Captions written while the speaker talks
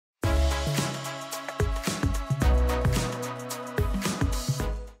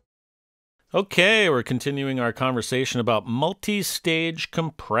Okay, we're continuing our conversation about multi-stage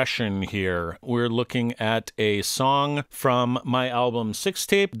compression here. We're looking at a song from my album Six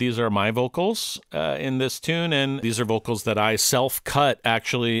Tape. These are my vocals in this tune, and these are vocals that I self-cut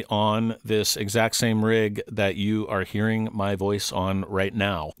actually on this exact same rig that you are hearing my voice on right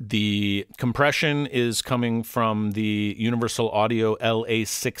now. The compression is coming from the Universal Audio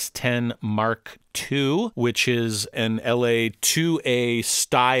LA610 Mark II, which is an LA2A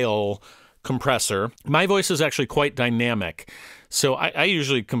style compressor. My voice is actually quite dynamic, so I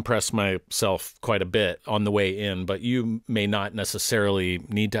usually compress myself quite a bit on the way in, but you may not necessarily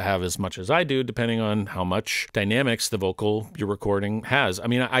need to have as much as I do, depending on how much dynamics the vocal you're recording has. I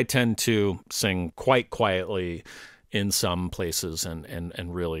mean, I tend to sing quite quietly in some places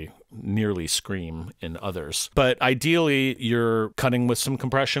and really nearly scream in others. But ideally, you're cutting with some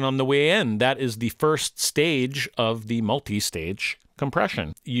compression on the way in. That is the first stage of the multi-stage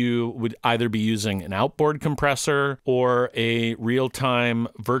compression. You would either be using an outboard compressor or a real-time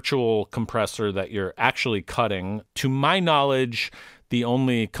virtual compressor that you're actually cutting. To my knowledge, the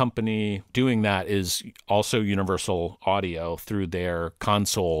only company doing that is also Universal Audio through their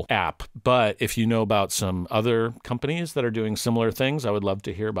console app. But if you know about some other companies that are doing similar things, I would love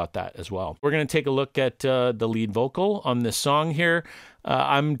to hear about that as well. We're going to take a look at the lead vocal on this song here.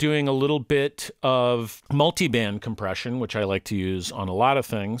 I'm doing a little bit of multi-band compression, which I like to use on a lot of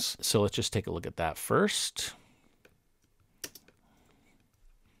things. So let's just take a look at that first.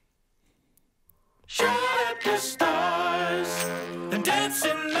 Shut up the stars and dance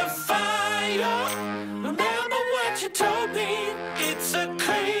in the fire. Remember what you told me, it's a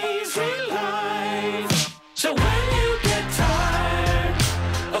crazy life. So when you get tired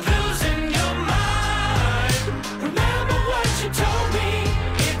of losing your mind, remember what you told me,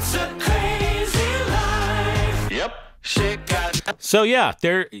 it's a crazy life. Yep. Shit got. So yeah,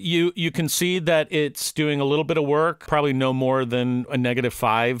 there you can see that it's doing a little bit of work, probably no more than a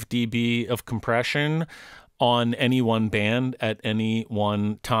 -5 dB of compression on any one band at any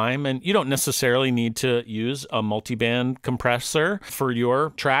one time. And you don't necessarily need to use a multi-band compressor for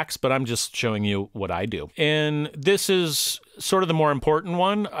your tracks, but I'm just showing you what I do. And this is sort of the more important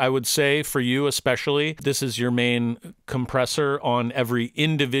one, I would say, for you especially. This is your main compressor on every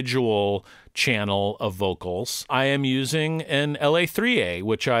individual channel of vocals. I am using an LA3A,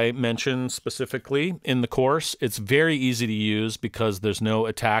 which I mentioned specifically in the course. It's very easy to use because there's no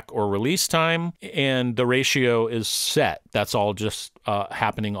attack or release time, and the ratio is set. That's all just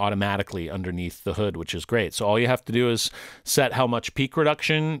happening automatically underneath the hood, which is great. So all you have to do is set how much peak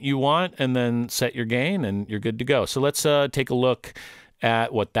reduction you want and then set your gain and you're good to go. So let's take a look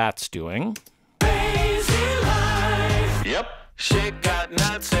at what that's doing. Crazy life. Yep. Shit got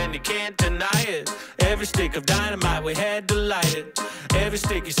nuts and you can't deny it. Every stick of dynamite we had to light it. Every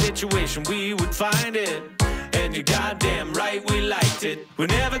sticky situation we would find it. And you're goddamn right we liked it. We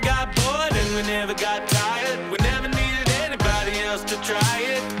never got bored and we never got tired. We never needed anybody else to try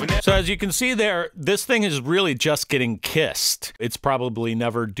it. So as you can see there, this thing is really just getting kissed. It's probably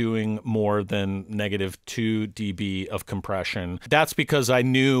never doing more than -2 dB of compression. That's because I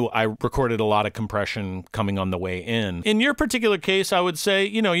knew I recorded a lot of compression coming on the way in. In your particular case, I would say,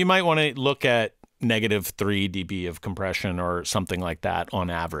 you know, you might want to look at -3 dB of compression or something like that on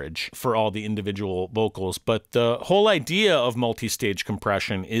average for all the individual vocals. But the whole idea of multi-stage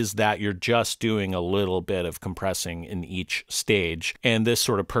compression is that you're just doing a little bit of compressing in each stage. And this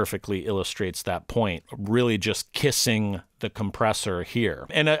sort of perfectly illustrates that point, really just kissing the compressor here.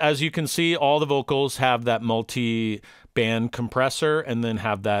 And as you can see, all the vocals have that multi-band compressor and then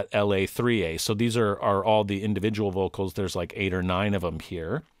have that LA3A. So these are all the individual vocals. There's like 8 or 9 of them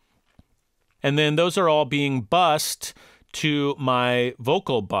here. And then those are all being bussed to my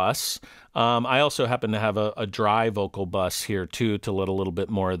vocal bus. I also happen to have a dry vocal bus here too to let a little bit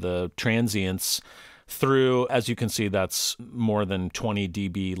more of the transients through. As you can see, that's more than 20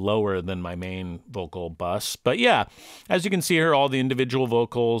 dB lower than my main vocal bus. But yeah, as you can see here, all the individual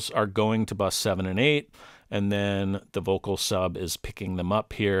vocals are going to bus 7 and 8. And then the vocal sub is picking them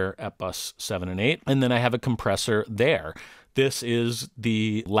up here at bus 7 and 8. And then I have a compressor there. This is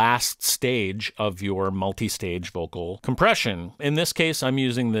the last stage of your multi-stage vocal compression. In this case, I'm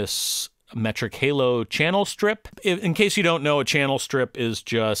using this metric halo channel strip. In case you don't know, a channel strip is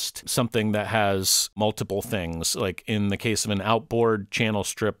just something that has multiple things. Like in the case of an outboard channel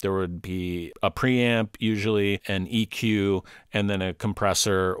strip, there would be a preamp, usually an EQ, and then a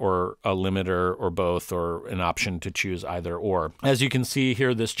compressor or a limiter or both, or an option to choose either or. As you can see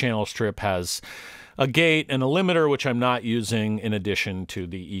here, this channel strip has a gate and a limiter, which I'm not using, in addition to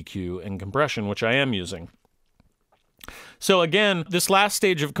the EQ and compression, which I am using. So again, this last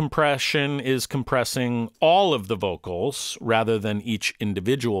stage of compression is compressing all of the vocals rather than each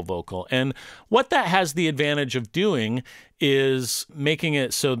individual vocal. And what that has the advantage of doing is making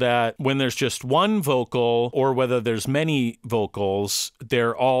it so that when there's just one vocal or whether there's many vocals,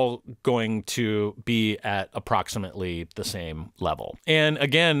 they're all going to be at approximately the same level. And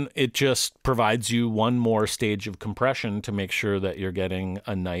again, it just provides you one more stage of compression to make sure that you're getting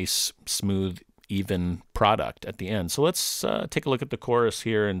a nice, smooth, even product at the end. So let's take a look at the chorus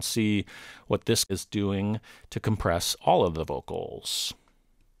here and see what this is doing to compress all of the vocals.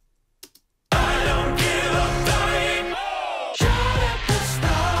 I don't give up dying. Shout at the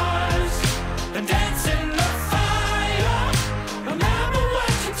stars and dance in the fire. Remember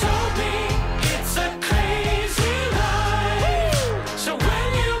what you told me. It's a crazy life. So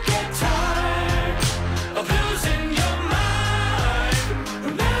when you get tired of losing your mind,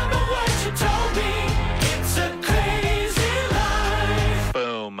 remember what you told me. It's a crazy life.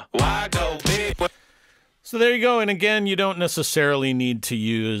 Boom. Why go big? So there you go. And again, you don't necessarily need to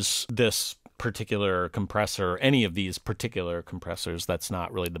use this particular compressor, any of these particular compressors. That's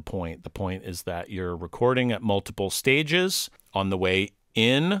not really the point. The point is that you're recording at multiple stages on the way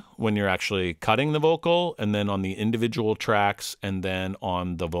in when you're actually cutting the vocal, and then on the individual tracks, and then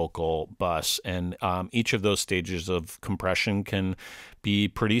on the vocal bus. And each of those stages of compression can be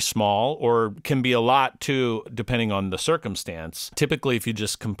pretty small or can be a lot too, depending on the circumstance. Typically, if you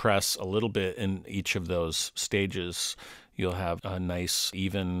just compress a little bit in each of those stages, you'll have a nice,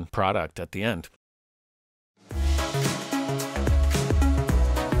 even product at the end.